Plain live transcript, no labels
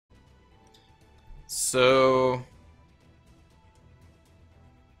So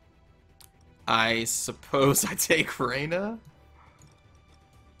I suppose I take Raina,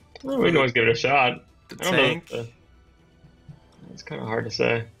 Well, we can always give it a shot. the I don't know. tank. It's kind of hard to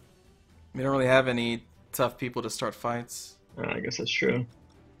say. We don't really have any tough people to start fights. I guess that's true.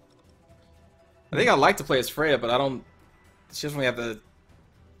 I think I'd like to play as Freya, but I don't. She doesn't really have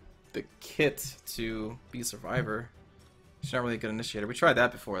the kit to be a survivor. She's not really a good initiator. We tried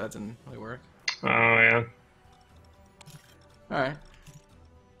that before. That didn't really work. Oh yeah. All right.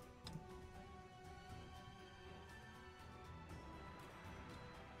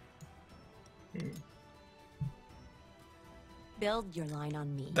 Build your line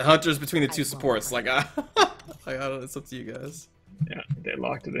on me. The hunter's between the two I supports. won't. Like, I don't. It's up to you guys. Yeah, they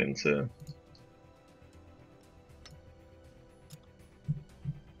locked it in too.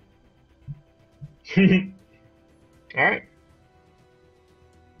 All right.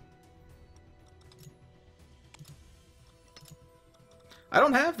 I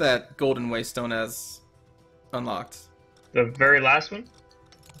don't have that golden waystone as unlocked. The very last one.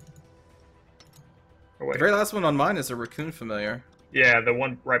 Or The wait. very last one on mine is a raccoon familiar. Yeah, the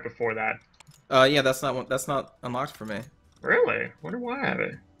one right before that. Yeah, that's not one. That's not unlocked for me. Really? Wonder why I have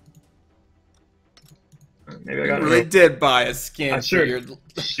it. Maybe I You got really it. did buy a skin I for should. your.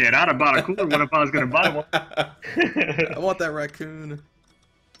 Shit, I'd have bought a cooler one if I was gonna buy one. I want that raccoon.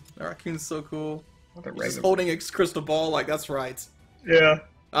 That raccoon's so cool. The He's raven. holding a crystal ball. Like, that's right. Yeah.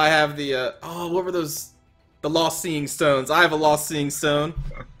 I have the. Oh, what were those? The lost seeing stones. I have a lost seeing stone.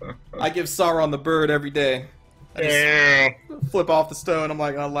 I give Sauron the bird every day. I just Yeah. flip off the stone. I'm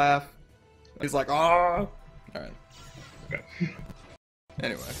like, I laugh. He's like, oh. All right. Okay.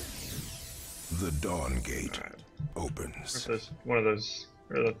 Anyway. The Dawngate opens. One of those,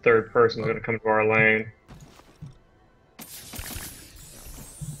 or the third person is gonna come to our lane.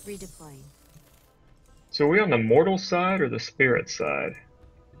 Redeploying. So are we on the mortal side or the spirit side?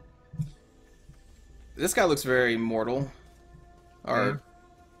 This guy looks very mortal. Our Yeah.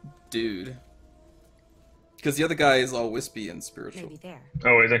 dude. Because the other guy is all wispy and spiritual. Maybe there.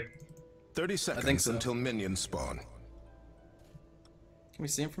 Oh, is it? 30 seconds think so. until minions spawn. Can we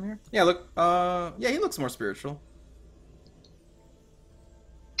see him from here? Yeah, look. Yeah, he looks more spiritual.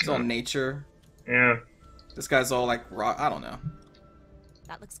 He's all nature. Yeah. This guy's all like rock. I don't know.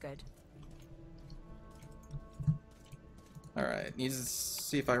 That looks good. All right, need to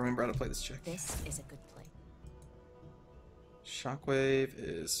see if I remember how to play this chick. This is a good play. Shockwave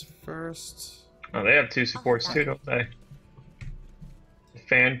is first. Oh, they have two supports too, don't they? The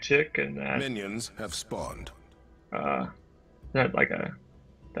fan chick and that. Minions have spawned. That like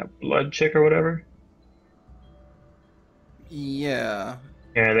that blood chick or whatever. Yeah.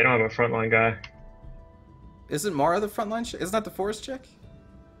 Yeah, they don't have a frontline guy. Isn't Mara the frontline chick? Isn't that the forest chick?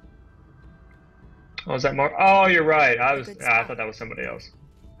 Oh, is that more? Oh, you're right. I Good I spot. thought that was somebody else.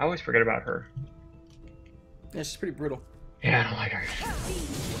 I always forget about her. Yeah, she's pretty brutal. Yeah, I don't like her.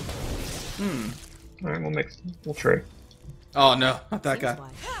 Hmm. All right, we'll trade. Oh no, not that Seems guy.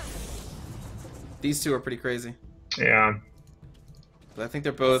 wise. These two are pretty crazy. Yeah. But I think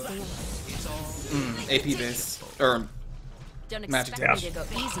they're both Stay alive. AP base. Or Don't Magic expect me dash. to go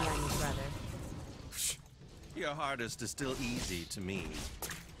easy on you, brother. Your hardest is still easy to me.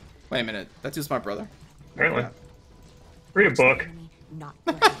 wait a minute, that dude's my brother. Apparently. Read a book. Enemy not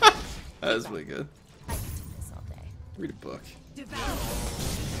ready. That is really good. I could do this all day. Read a book.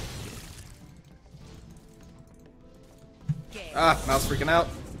 Ah, mouse freaking out.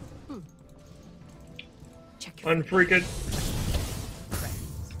 Check your Unfreaking.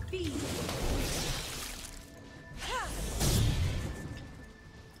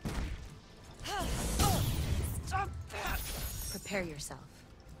 Prepare yourself.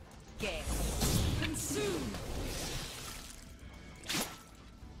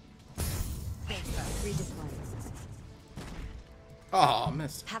 Redeploying. Oh,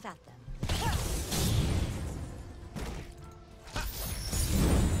 missed. Have at them.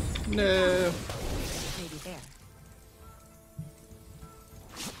 No. Maybe there.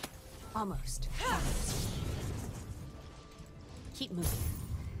 Almost. Almost. Keep moving.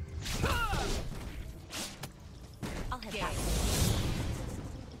 I'll head back.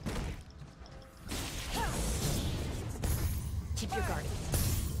 Keep your guard.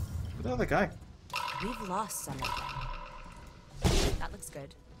 Where's the other guy? We've lost some of them. That looks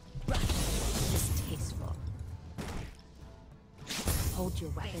good. Distasteful. Hold your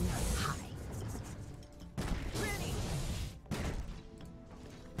weapon high.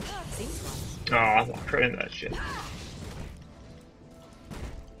 Seems wise. Oh, I walked right into that shit.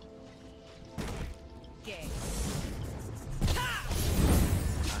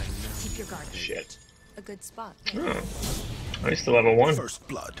 Keep Keep your guard. Shit. A good spot. Oh. I still level 1. First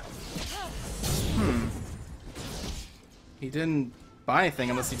blood. He didn't buy anything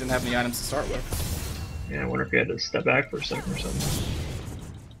unless he didn't have any items to start with. Yeah, I wonder if he had to step back for a second or something.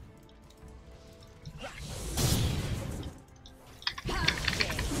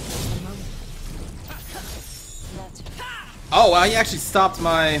 Oh, wow, he actually stopped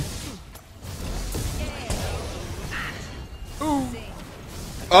my... Ooh.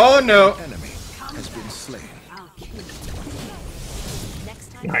 Oh, no. Enemy has been slain.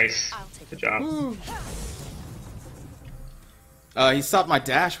 Next time, Nice. I'll take Good it. job. He stopped my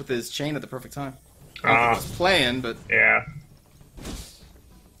dash with his chain at the perfect time. I don't think I was playing, but... Yeah.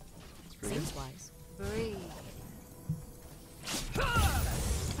 Seems wise. Breathe.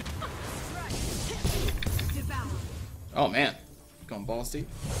 Oh, man. Going balls deep.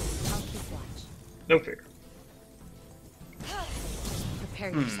 I'll keep watch. No fear.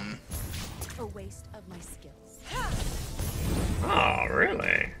 Prepare yourself. A waste of my skills. Oh,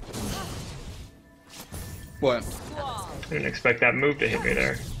 really? What? Didn't expect that move to hit me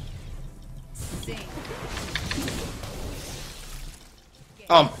there.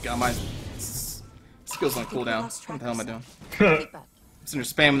 Oh, my God, my... skills on cooldown. What the hell am I doing? Keep up. I'm sitting there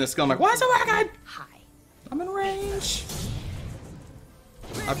spamming this skill. I'm like, why is it working? High. I'm in range.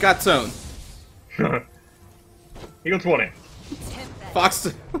 I've got tone. Eagle 20. Fox.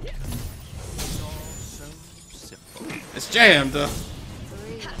 It's jammed.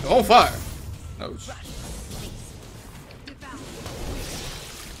 On fire. No.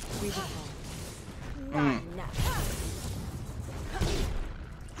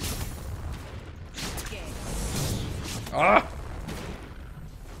 Ah.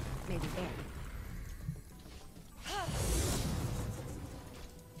 Maybe there.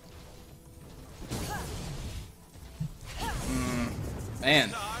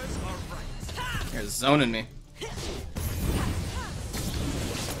 Man. You're zoning me.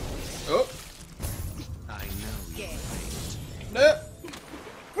 Oh. I know you're right. Nope.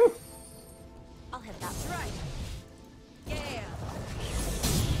 I'll hit that right. Yeah.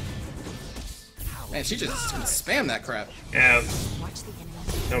 Man, she just spam that crap. Yeah, Watch the enemy.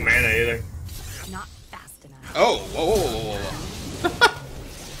 no mana either. Not fast enough. Oh, whoa, whoa, whoa, whoa,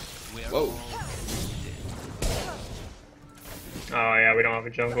 whoa. Whoa. Oh yeah, we don't have a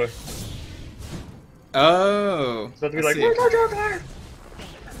jungler. Oh. So to be I like, see. where's our jungler?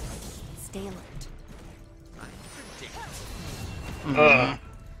 Stay alert. Ugh.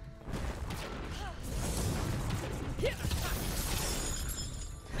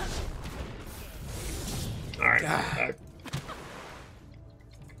 Alright. God.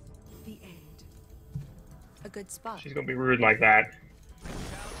 The end. A good spot. She's gonna be rude like that.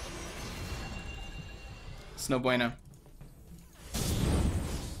 It's no bueno.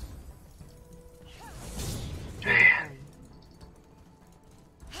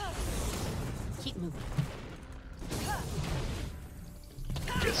 Keep moving.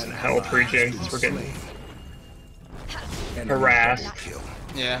 Get some health regen since we're getting Enemy harassed. double kill.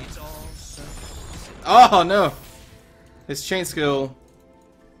 Yeah. Oh, no. His chain skill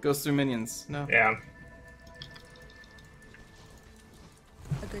goes through minions. No. Yeah.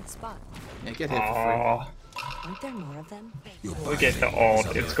 A good spot. Yeah, get hit for free. Oh, Aren't there more of them? Your we get the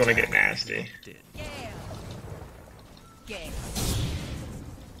ult, it's gonna get nasty. Keep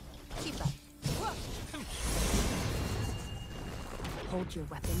up. Hold your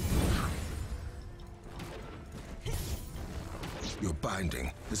weapon high. Your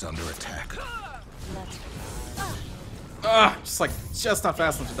binding is under attack. Let's Ah, just not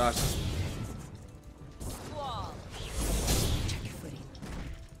fast enough to dodge. check your footing.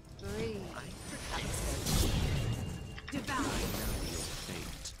 Breathe.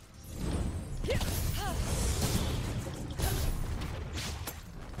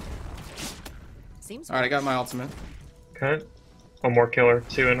 Seems Alright, I got my ultimate. Okay. One more killer,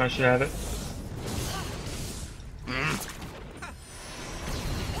 too, and I should have it.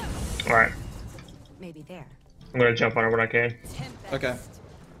 Alright. maybe there. I'm gonna jump on her when I can. Okay.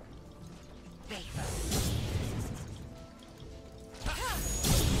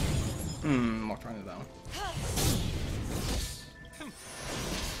 Walked right into that one.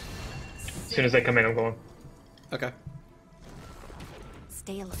 As soon as they come in, I'm going. Okay.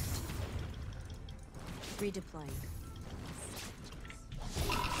 Stay alert. Redeploying.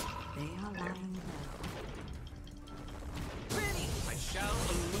 They are lying low. I shall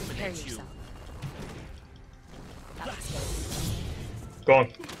Prepare illuminate you. yourself. That was good. Go on.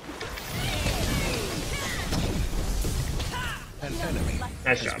 An enemy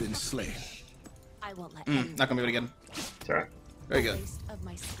Nice has job. been slain. I won't let Not gonna be able to get him. It's alright. Very good. Waste of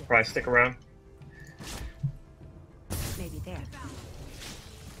my skill. Probably stick around. Maybe there.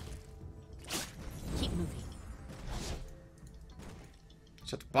 Keep moving.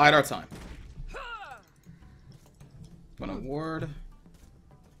 Just have to bide our time. Gonna ward.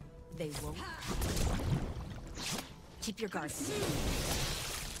 They won't. Keep your guard.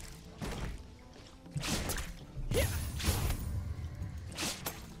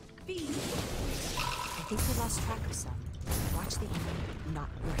 I think we lost track of some. Watch the enemy, not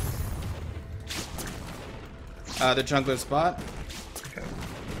work. The jungler spot. Okay.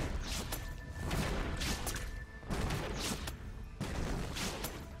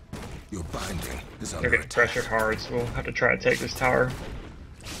 Your binding is They're under getting attack. pressured hard, so we'll have to try to take this tower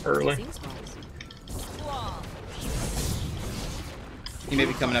early. Seems wise. He may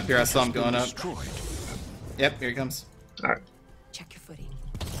be coming up here. I saw him going up. Destroyed. Yep, here he comes. Alright. Check your footing.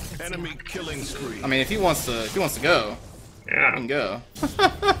 Enemy killing spree. I mean, if he wants to go, he Yeah. can go.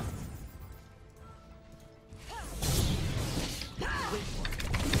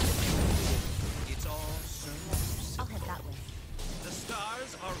 It's all so I'll head that way. the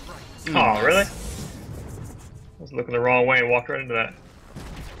stars are right. Oh, really? I was looking the wrong way and walked right into that.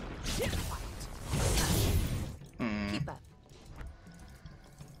 Keep up.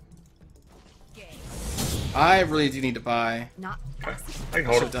 I really do need to buy. Not Okay. fast. I can I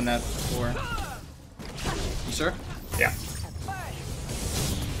hold should have it. done that before. You sure? Yeah.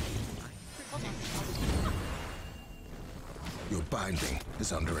 Your binding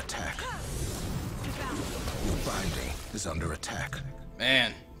is under attack. Your binding is under attack.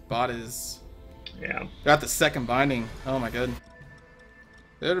 Man, bot is Yeah. got the second binding. Oh my god.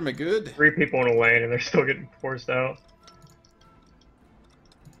 That'd be good. 3 people in a lane and they're still getting forced out.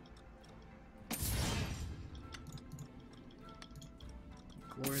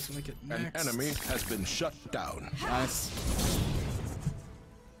 Glorious when we get An next. enemy has been shut down. Nice.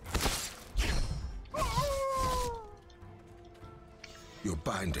 Your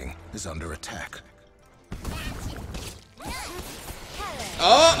binding is under attack.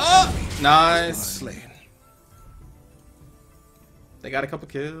 Oh, nice. Slain. They got a couple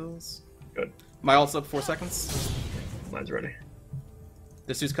kills. Good. My ult's up 4 seconds. Mine's ready.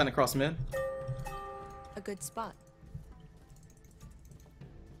 This dude's cutting across mid. A good spot.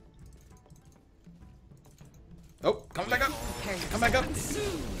 Oh, come back up. Prepare yourself. Come back up.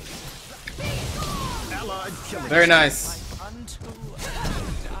 Allied killing Very nice.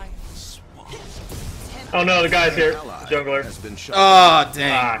 Oh no, the guy's here. Ally Jungler. has been shut Oh,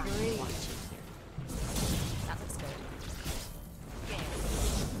 dang. Ah, That looks good.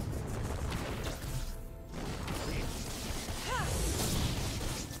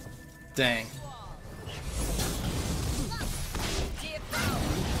 Dang.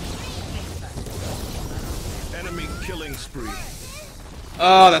 enemy killing spree.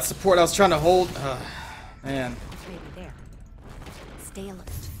 Oh, that support I was trying to hold. Man. Maybe there. Stay alert.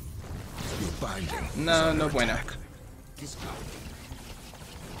 Your binding. is No, under no bueno. attack.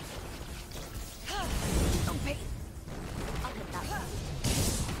 Oh, wait. I'll hit that one.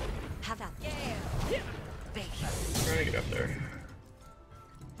 Have that. trying to get up there.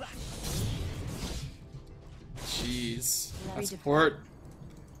 Jeez. That Redeploy. support.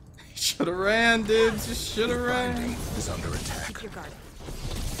 Should have ran, dude. Just should have Your ran. binding is under attack. Keep your guard.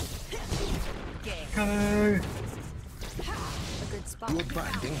 Hello. A good spot. Your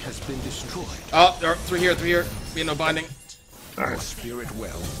binding has been destroyed. Oh, there are 3 here, 3 here. We have no binding. Your Alright. spirit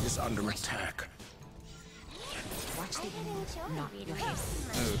well is under attack. Watch the enemy, not your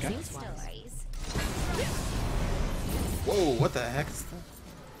face. Okay. Seems wise. Whoa, what the heck is that?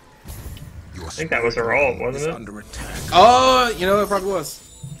 Your I think that was her ult, is wasn't it? under attack. Oh, you know, it probably was.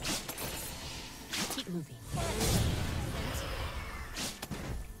 Keep moving.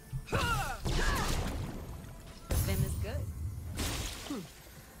 Vim is good.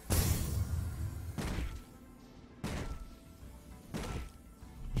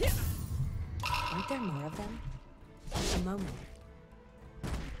 Aren't there more of them? A moment.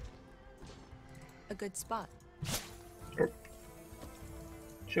 A good spot.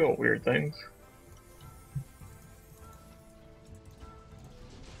 Chill, weird things.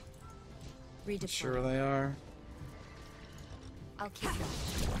 Redeploy. Sure they are. I'll keep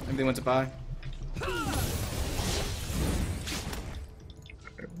going. Maybe they went to buy.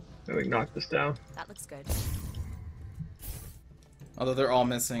 Maybe knock this down. That looks good. Although they're all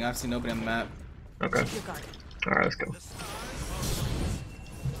missing. I've seen nobody on the map. Okay. Keep your guard. Alright, let's go.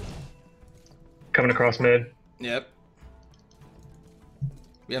 Coming across mid. Yep.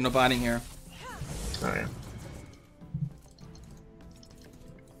 We have no binding here. Oh yeah.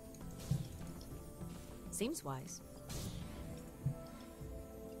 Seems wise.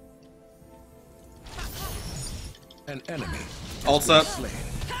 An enemy. Ult's up. Slain.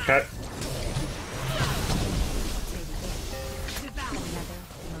 Cut.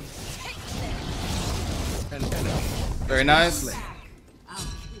 An enemy. Very nice.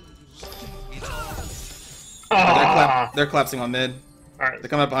 Ah! They're collapsing on mid. Alright. They're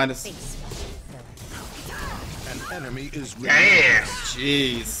coming up behind us. An enemy is Damn!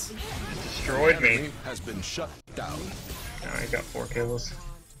 Jeez. Destroyed me. enemy has been shut down. Now I got 4 kills.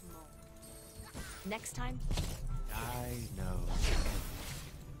 Next time, I know.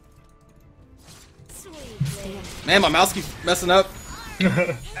 sweet. Man, my mouse keeps messing up.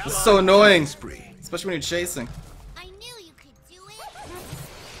 It's so annoying. Spree. Especially when you're chasing. I knew you could do it.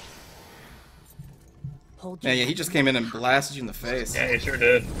 Hold Yeah, he just came in and blasted you in the face. Yeah, he sure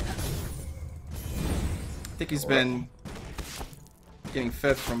did. I think he's been getting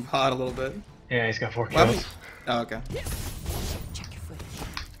fed from bot a little bit. Yeah, he's got 4 Well, kills. oh, okay. check your footage.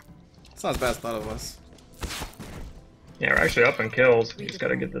 It's not as bad as I thought it was. Yeah, we're actually up in kills. We just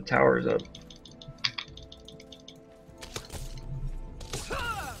gotta get the towers up.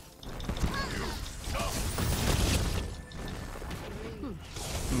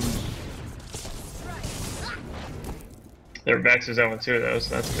 Their Vex is 0-2 though,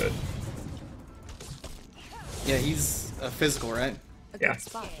 so that's good. Yeah, he's physical, right? A Yeah. good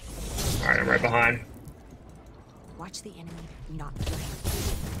spot. Alright, I'm right behind. Watch the enemy, not the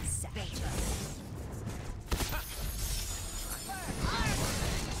brain.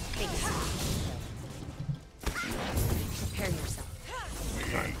 Prepare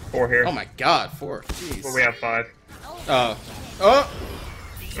yourself. Alright, 4 here. Oh my god, 4. Jeez. Well, we have 5. Oh.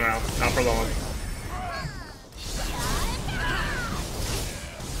 Well, not for long.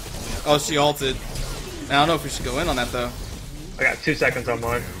 Oh, she ulted. I don't know if we should go in on that though. I got 2 seconds on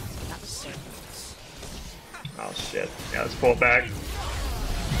mine. That was certain. Oh shit. Yeah, let's pull it back.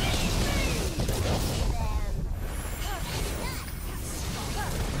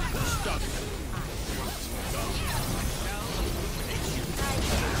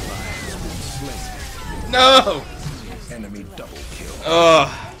 No! Enemy double kill.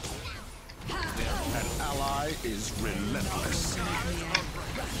 Ugh. An ally is relentless.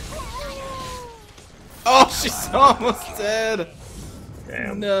 Oh, she's almost dead.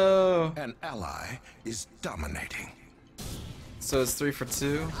 Damn. No. An ally is dominating. So it's 3 for 2.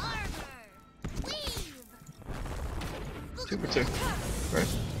 2 for 2. Right?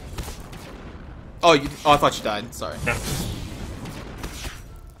 Oh, you. Oh, I thought you died. Sorry. No.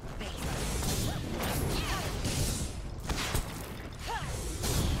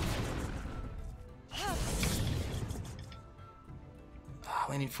 Oh,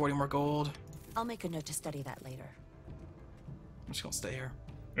 we need 40 more gold. I'll make a note to study that later. I'm just gonna stay here.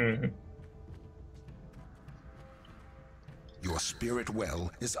 Mm-hmm. Your spirit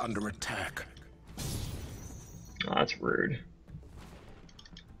well is under attack. Oh, that's rude.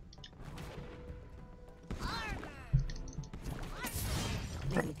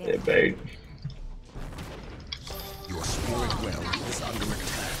 Maybe Yeah, there. bait. Your spirit well is under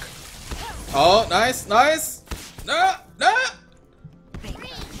attack. Oh, nice, nice. No, no.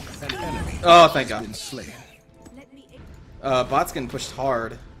 An enemy Oh, thank has God. been slain. Bot's getting pushed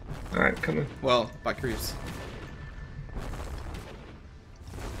hard. Alright, come in. Well, by creeps.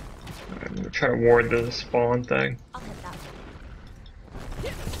 Alright, I'm gonna try to ward the spawn thing. I'll hit that one.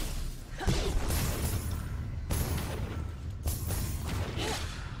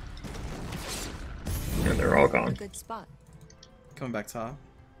 And they're all A gone. good spot. Coming back top.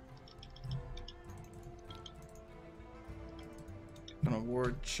 Gonna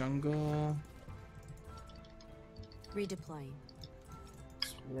ward jungle. Redeploying.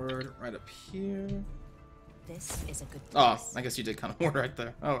 Ward right up here. This is a good Oh, place. I guess you did kind of ward right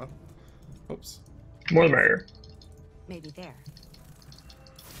there. Oh well. Oops. More the merrier. Maybe there.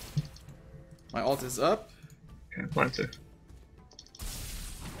 My ult is up. Okay, mine too.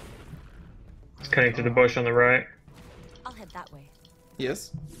 It's cutting through the bush on the right. I'll head that way. He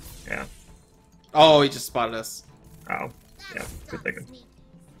is. Yeah. Oh, he just spotted us. Oh. Yeah, good thinking.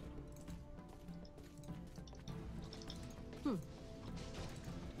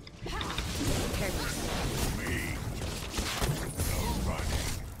 Prepare yourself.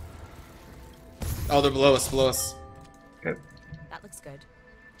 Oh, they're below us, below us. Okay. That looks good.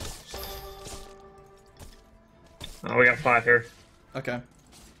 Oh, we got 5 here. Okay.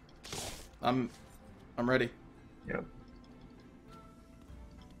 I'm ready. Yep.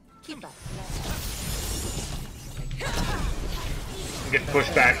 Keep up. I'm getting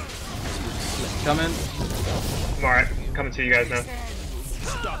pushed back. Coming. I'm alright. Coming to you guys now.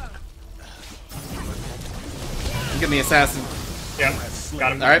 Give me assassin. Yep.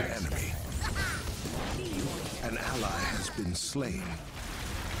 Got him. All right. Enemy. An ally slain.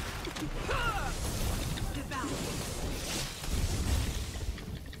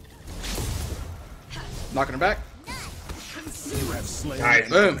 Knocking her back. You have slain Nice. an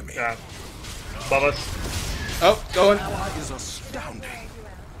Boom. enemy. Yeah. Above us. Oh, going. Ally is astounding.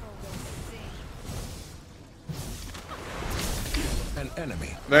 An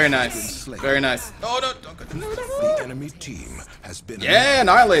enemy. Very has nice. been slain. Very nice. Oh no! Don't go. No, no, no. The enemy team has been Yeah,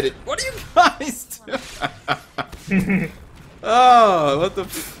 annihilated. What are you guys doing? Oh, what the?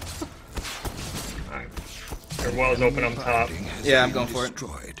 Alright. Their well is open on top. Binding has Yeah, I'm been going for it.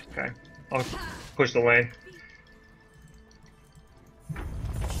 destroyed. Okay. I'll push the lane.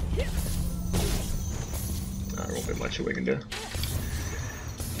 There won't be much that we can do.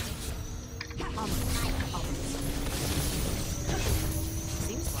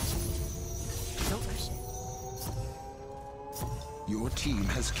 Seems like. Don't rush it. Your team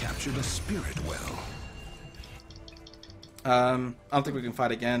has captured a spirit well. I don't think we can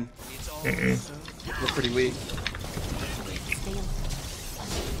fight again. We're pretty weak. Stay alert.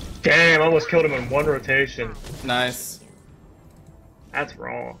 Damn, I almost killed him in one rotation. Nice. That's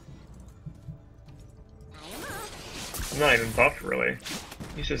wrong. I'm not even buffed, really.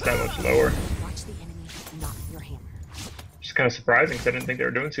 He's just that much lower. Watch the enemy, not your hammer. Just kind of surprising because I didn't think they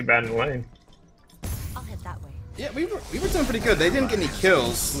were doing too bad in the lane. I'll head that way. Yeah, we were doing pretty good. They didn't get any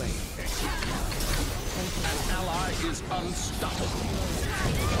kills. Slain. An ally is unstoppable.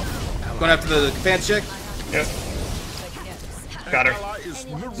 Going after the fan chick. Yep. Got her. Ally is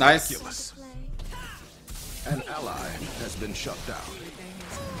Nice. miraculous. An ally has been shut down.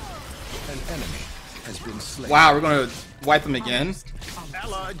 An enemy has been slain. Wow, we're gonna wipe them again.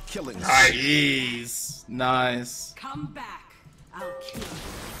 Allied killing. Alright. Jeez. Nice. Come back. I'll kill you.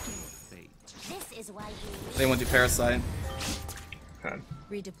 This is why you They went to Parasite. Okay.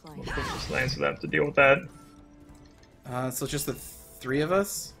 redeploy. Push this lane so they have to deal with that. So just the three of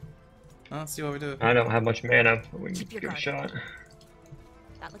us? Let's see what we do. I don't have much mana, but we can Keep your give it a guard. shot.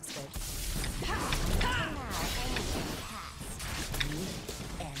 That looks good.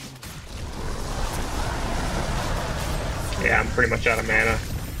 Yeah, I'm pretty much out of mana.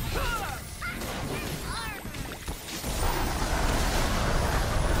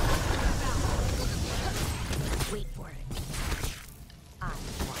 Wait for it. I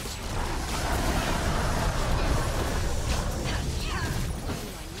watch.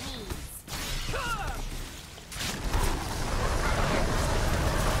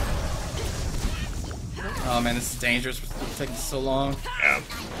 Oh man, this is dangerous. It's taking so long. Yeah.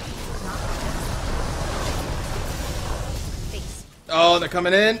 Face. Oh, they're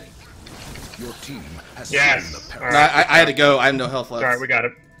coming in. Your team has Yes. slain the All parasite. No, right. I had to go. I have no health left. Alright, we got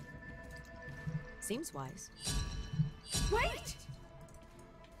it. Seems wise. Wait!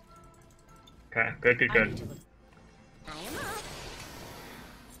 Okay, good, good, I good. need to look. I am up.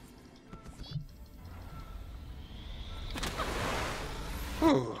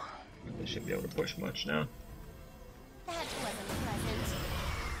 Whew. They shouldn't be able to push much now. That wasn't pleasant.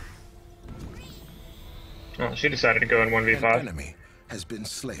 Oh, she decided to go in An 1v5. enemy has been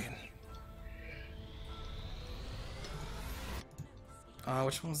slain.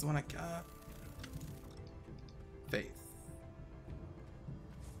 Which one was the one I got? Faith.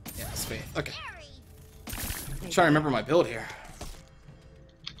 Yeah, it's Faith. Okay. I'm trying to remember my build here.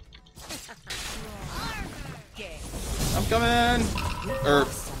 I'm coming!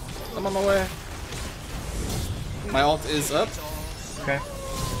 I'm on my way. My ult is up. Okay.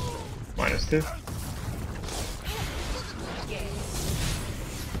 -2.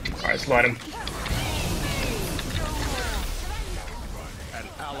 Alright, slide him. An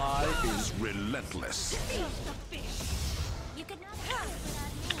ally is relentless. You could not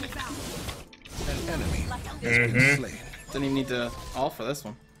have without me. An enemy has been slain. Didn't even need to ult for this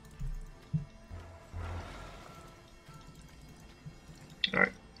one.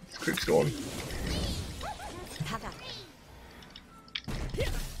 Alright, this creep's going. Have that.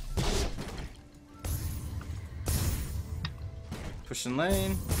 Pushing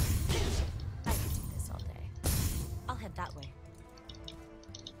lane. I could do this all day. I'll head that way.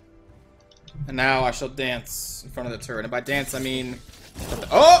 And now I shall dance in front of the turret. And by dance, I mean...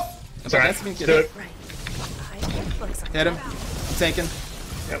 Oh! And by Sorry, dance, I mean get do hit. it. Right. Looks like Hit him. I'm tanking.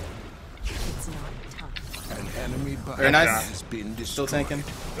 Yep. it's not tough. An enemy Very nice. has been Still destroyed. tanking.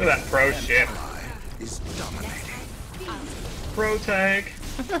 Look at that pro shit. Ally is dominating. Pro tank.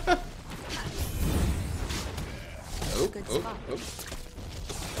 Oh, Good oh, spot. oh.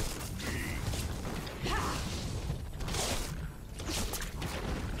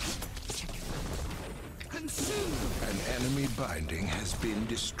 An An enemy binding has been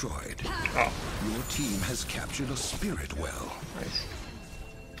destroyed. Oh, Your team has captured a spirit well. nice.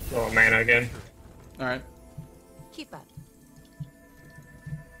 Low on mana again. Alright. Keep up.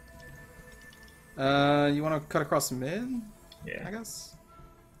 You want to cut across mid? Yeah. I guess.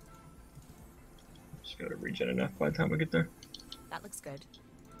 Just go to regen enough by the time we get there. That looks good.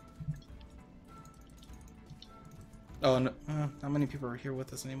 Oh, no, not many people are here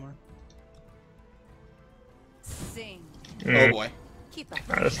with us anymore. Sing. Oh boy. Keep up.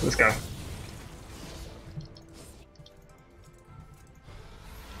 Alright, let's go.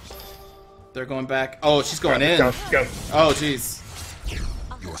 They're going back. Oh, she's going Alright, in. let's go. Oh, jeez.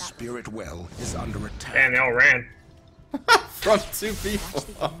 Your spirit well is under attack. Damn, they all ran. From 2 people.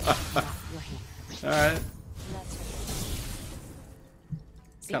 Alright.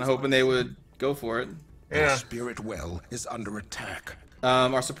 Kind of hoping they would go for it. Your Yeah. spirit well is under attack.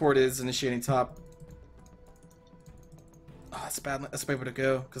 Our support is initiating top. Oh, that's a bad. That's a bad way to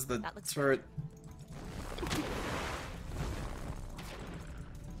go because the That looks turret.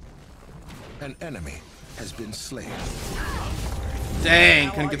 An enemy has been slain. Dang,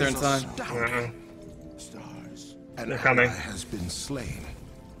 couldn't get there in time. Uh-huh. An They're coming. ally has been slain.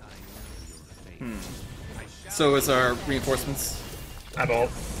 So is our reinforcements. Eyeball.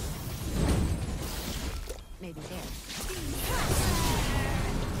 Maybe there.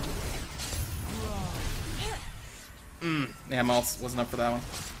 Yeah, Maltz wasn't up for that one.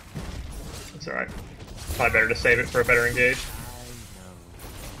 It's alright. Probably better to save it for a better engage.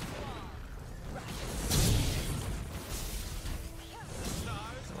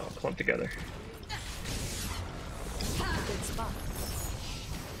 All clumped together. Good spot.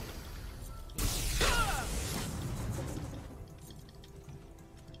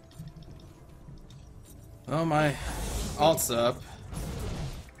 Oh, my alt's up.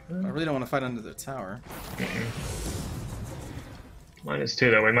 I really don't want to fight under the tower. Mine is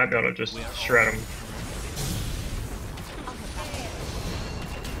too, though. We might be able to just shred them.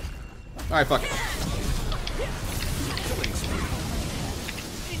 Alright, fuck it.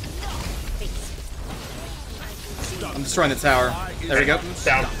 I'm destroying the tower. There we go.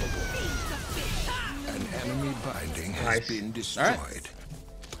 Down. An enemy binding has Nice. been destroyed.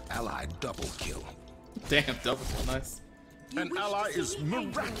 Allied double kill. Damn, double kill, nice. An ally is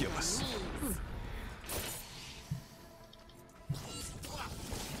miraculous.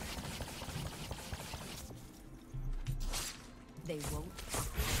 They won't.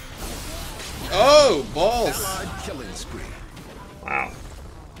 Oh, balls! Allied killing spree. Wow.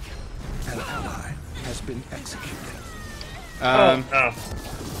 An ally has been executed. Um, Oh,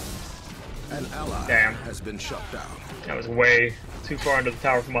 An ally Damn. has been shut down. that was way too far into the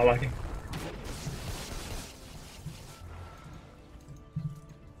tower for my liking.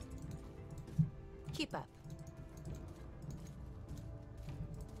 Keep up.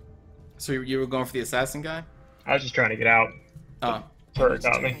 so you were going for the assassin guy? I was just trying to get out. Oh. Turret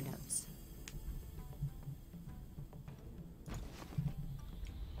got My me. notes.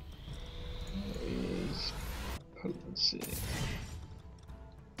 Is potency.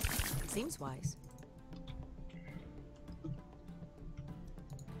 Seems wise.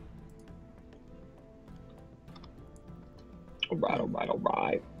 Alright, alright,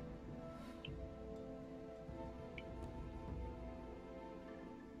 alright.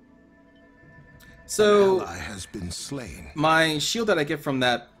 So, Ally has been slain. my shield that I get from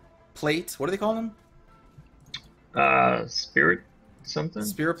that plate, what do they call them? Spirit something?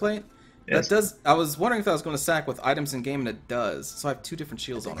 Spear plate? Yes. That does. I was wondering if I was going to stack with items in game, and it does. So I have 2 different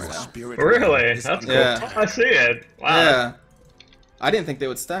shields on it Your now. spirit Really? well is That's under cool. Yeah. I see it. Wow. Yeah. I didn't think they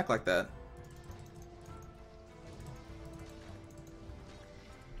would stack like that.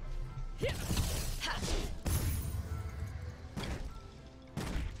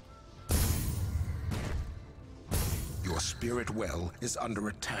 Your spirit well is under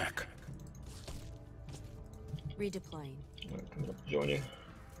attack. Redeploying. Alright, come up to join you.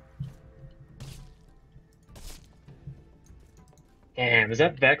 Damn, is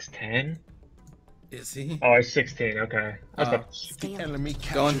that Vex 10? Is he? Oh, he's 16, okay. That's Oh. about Stay The on. enemy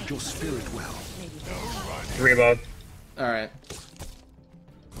Going. captured your spirit well. Maybe there. 3 above. Alright.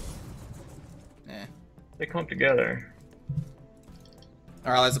 Eh. They clump together.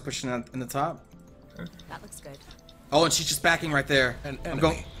 Our allies are pushing in the top. That looks good. Oh, and she's just backing right there. An I'm enemy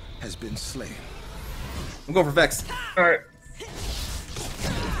going. has been slain. I'm going for Vex. Alright.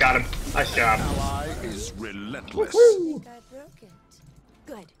 Got him. Nice job. Ally is relentless. I broke it.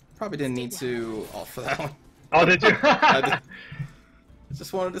 Good. Probably didn't need to ult for that one. Oh, did you? I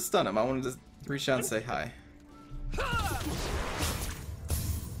just wanted to stun him. I wanted to reach out and say hi. I'll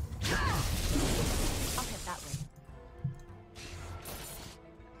head that way.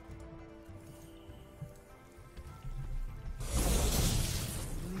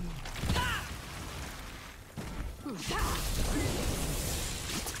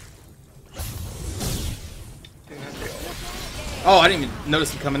 Oh, I didn't even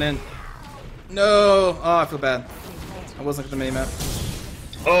notice him coming in. No. Oh, I feel bad. I wasn't at the minimap.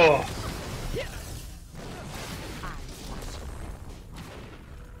 Oh,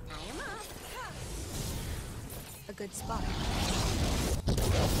 A good spot.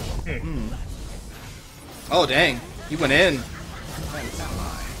 Oh, dang. He went in. An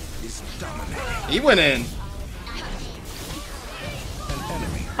ally is dominating. He went in. An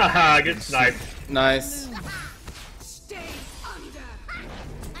enemy haha, get sniped. Nice. Stay under.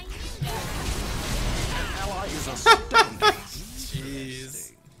 ally is astounding.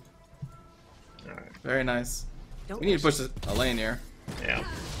 Jeez. Alright, Very nice. Don't We need to rush. push a lane here. yeah.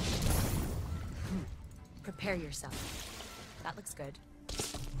 Prepare yourself. That looks good.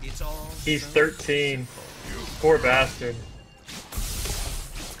 It's all He's 13. Poor bastard.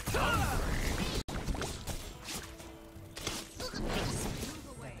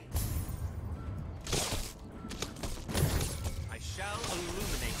 I shall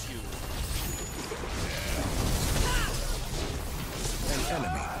illuminate you. An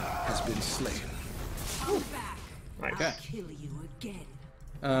enemy has been slain. Back. Nice. Okay. Kill you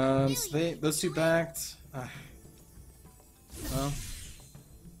again. So those two backed. Well,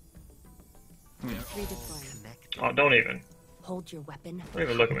 Redeploying. Oh, don't even. Hold your weapon. Don't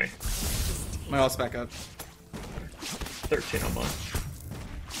even look at me. Just take my ult's back up. 13 almost.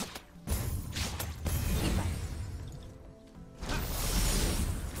 keep up.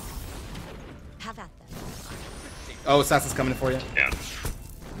 Have at them. Oh, Assassin's coming for you. Yeah.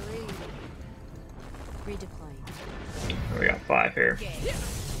 Redeploying. We got 5 here.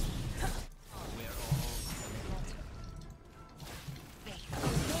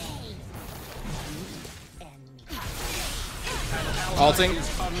 Alting.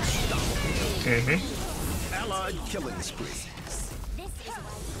 Mm-hmm. Allied killing spree.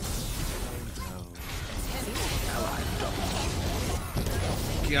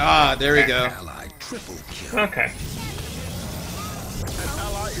 God, there we go. Allied triple kill. Okay. An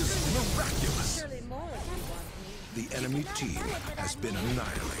ally is miraculous. The enemy team has been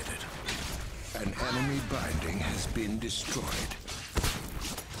annihilated. An enemy binding has been destroyed.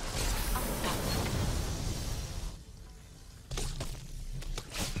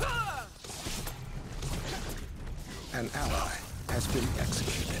 An ally has been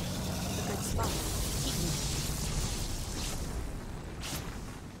executed. A good spot. Keep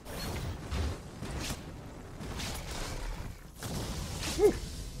moving.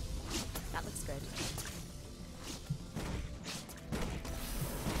 That looks good.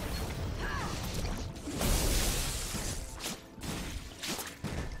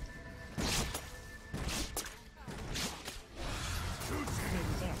 Maybe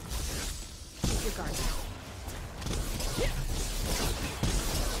there. Keep your guard down.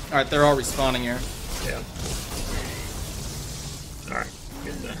 Alright, they're all respawning here. Yeah. Alright.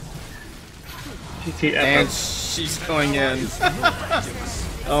 Good GTF. And she's going in.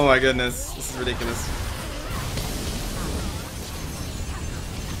 Oh my goodness. This is ridiculous.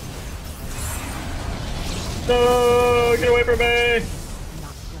 No! Get away from me!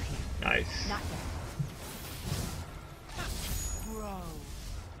 Not your hand. Nice. Not yet.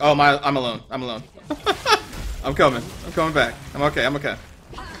 Oh my, I'm alone. I'm alone. I'm coming. I'm coming back. I'm okay. I'm okay.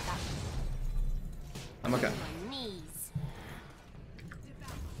 I'm okay.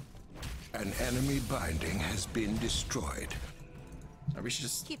 An enemy binding has been destroyed. We should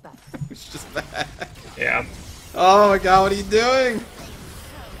just Keep up. we should just back. Yeah. Oh my god, what are you doing?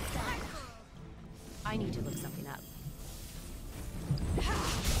 I need to look something up.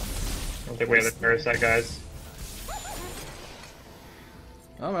 I don't think we have the parasite, guys.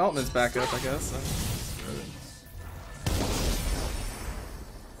 Oh, my Altman's back up, I guess.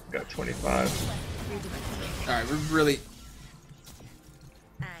 Got 25. Alright, we're really...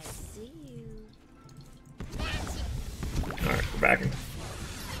 I see you. Alright, we're backing.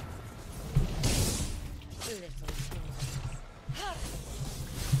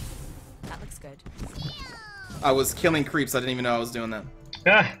 That looks good. I was killing creeps, I didn't even know I was doing that.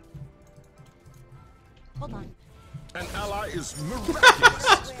 Ah! Hold on. An ally is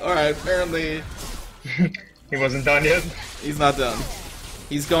miraculous. Alright, apparently He wasn't done yet. he's not done.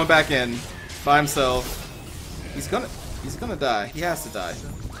 He's going back in by himself. He's gonna die. He has to die.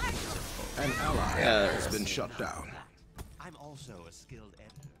 An ally Yeah, has been shut down. I'm also a skilled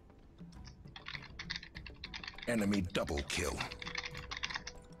editor. Enemy double kill.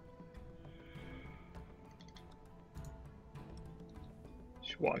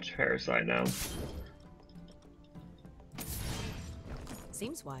 Should watch parasite now.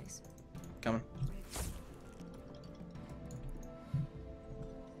 Seems wise. Coming.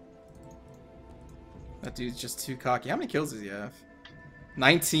 That dude's just too cocky. How many kills does he have?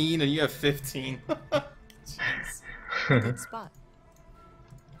 19 and you have 15. Jeez. Good spot.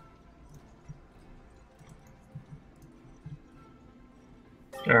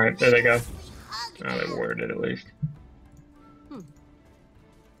 Alright, there they go. Oh, they worded it at least.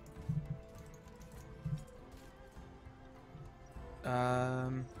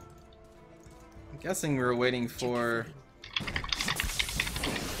 I'm guessing we were waiting for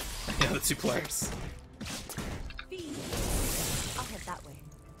the other two players. I'll head that way.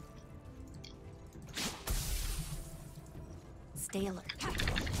 Stay alert.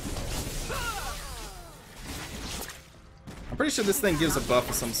 I'm pretty sure this thing gives a buff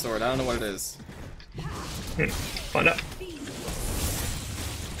of some sort. I don't know what it is. Find out.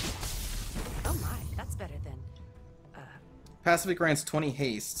 Oh my, that's better than. Passive grants 20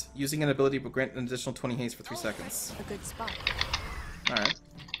 haste. Using an ability will grant an additional 20 haste for 3 seconds. A good spot. Alright.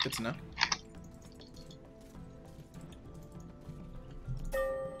 Good to know.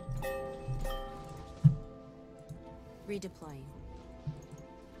 Redeploying.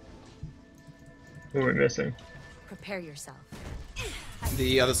 Who are we missing? Prepare yourself.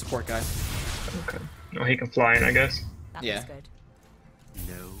 The other support guy. Okay. No, he can fly in, I guess. That Yeah. was good.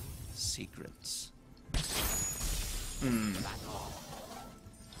 No secrets.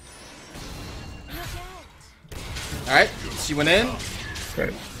 Alright, she went in.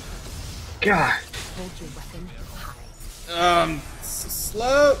 Okay. God. Hold your weapon high.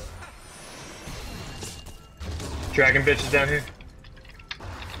 Slow. Dragon bitch is down here.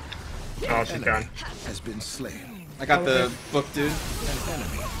 Oh, she's Enemy done. has been slain. I got the book, dude. An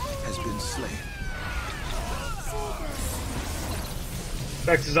enemy has been slain.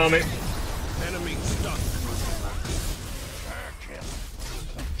 Vex is on me. Enemy stuck.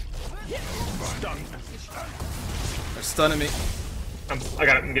 Stunned. They're stunning me. I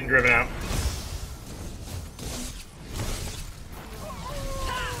got it. I'm getting driven out.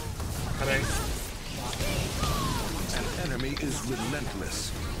 Coming. An enemy is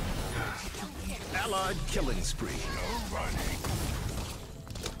relentless. Allied killing spree.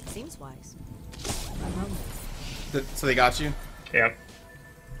 Seems wise. So they got you? Yep.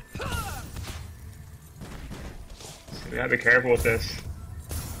 So we gotta be careful with this.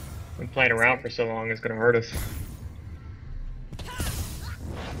 Been playing around for so long, it's gonna hurt us.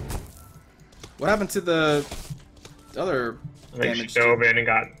 What happened to the other I think she damage? dove in and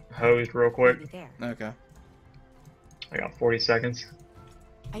got hosed real quick. Maybe there. Okay. I got 40 seconds.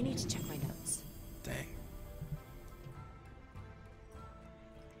 I need to check my notes. Dang.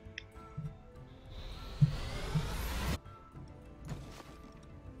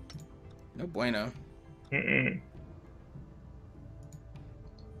 No bueno. Mm-mm.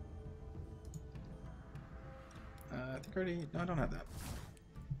 I think I already... No, I don't have that.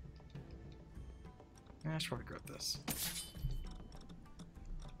 Yeah, I should probably grab this.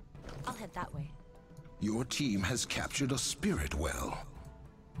 I'll head that way. Your team has captured a spirit well.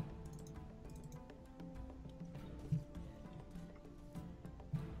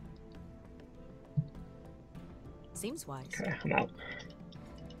 Seems wise. Okay, I'm out.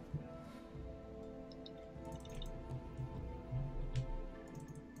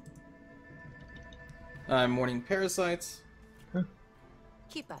 I'm warning parasites.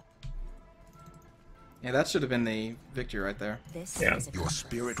 Keep up. Yeah, that should have been the victory right there. This Yeah. is a Your compass.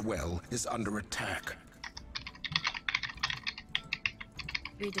 spirit well is under attack.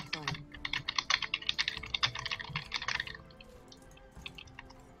 Redeploying.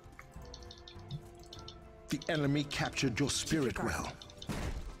 The enemy captured your spirit well.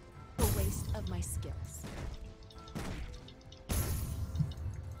 A waste of my skills.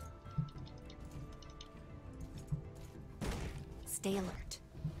 Stay alert.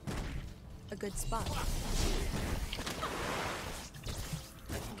 A good spot.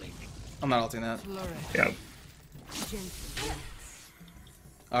 I'm not ulting that. Yep.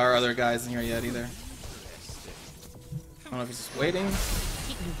 Our other guys in here yet either. I don't know if he's just waiting.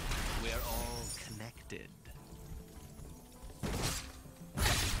 Keep moving. We're all connected.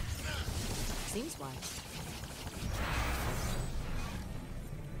 Seems wise.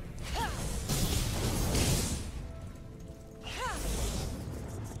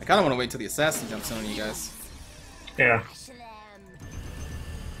 I kind of want to wait till the assassin jumps in on you guys. Yeah.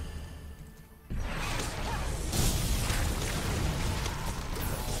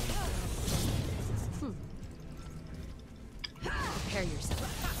 Prepare yourself.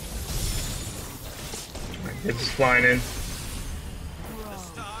 It's just flying in.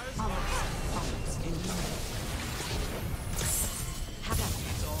 Have at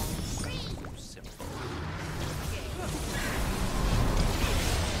it. Simple.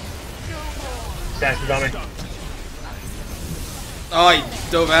 Dash is on me. Oh, he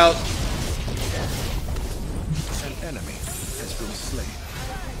dove out. An enemy has been slain.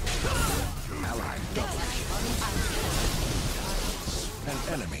 Ally double kill. An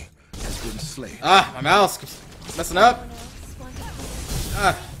enemy has been slain. Ah, my mouse messing up.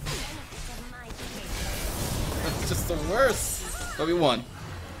 Ah, that's just the worst. But we won.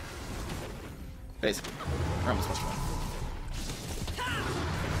 Basically, or almost won.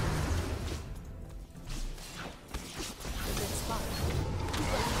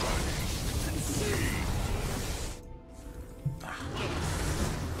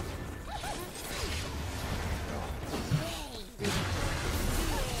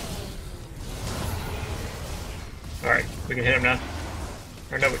 Alright, we can hit him now.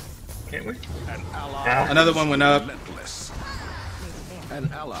 Or no, can't we? An ally. Ow. Another one went up. Relentless.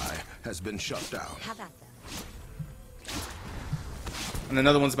 An ally has been shut down. Have at them. And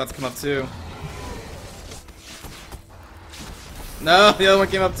another one's about to come up too. No, the other one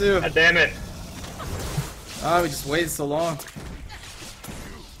came up too. God damn it. Oh, we just waited so long.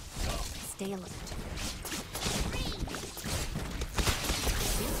 Stay alert.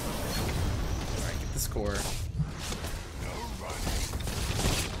 Alright, get the score.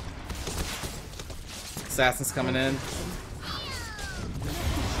 Assassin's coming in.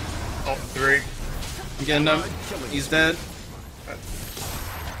 Oh, 3. I'm getting him. He's dead.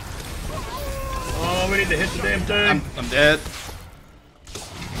 Oh, we need to hit the damn thing. I'm dead.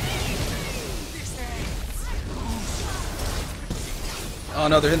 Oh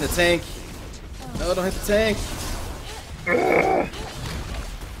no, they're hitting the tank. No, don't hit the tank.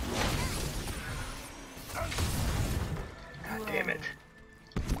 God damn it.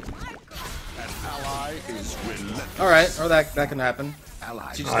 An ally is relentless. Alright, or that can happen.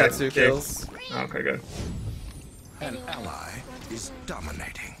 Ally. She just got 2 okay. kills. Okay, good. An ally is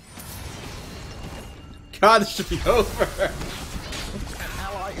dominating. God, this should be over. An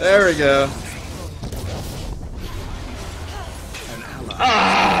ally is There we go. An ally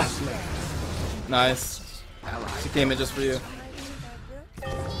Ah! is slain. Nice. Ally. She came in just for you.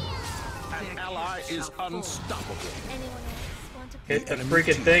 An ally is unstoppable. Anyone else want to Hit the Enemy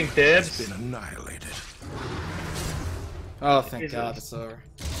freaking team thing, has Dibs. been annihilated. Oh, thank Jesus. God, it's over.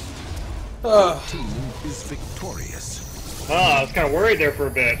 Oh, Team is victorious. Oh, I was kind of worried there for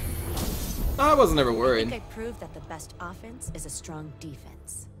a bit. I wasn't ever I think worried. I proved that the best offense is a strong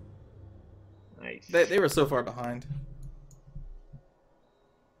defense. Nice. They were so far behind.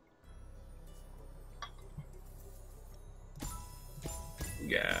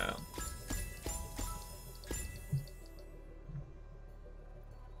 Yeah.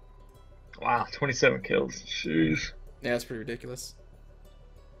 Wow, 27 kills. Jeez. Yeah, it's pretty ridiculous.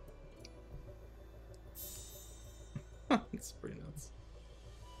 It's pretty nuts.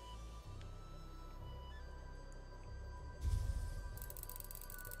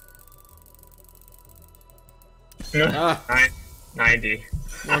 Ah. 90.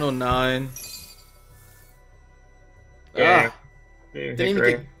 109. Yeah. Ah, didn't even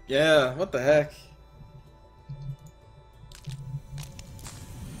get. Yeah, what the heck?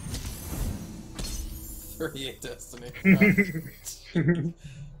 Destiny.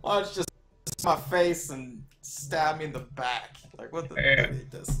 Oh, it's just my face and stab me in the back. Like, what the Yeah. 38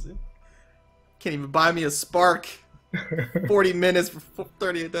 Destiny? Can't even buy me a spark. 40 minutes for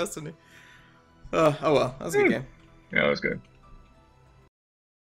 38 Destiny. Oh well, that was a good game. Yeah, that was good.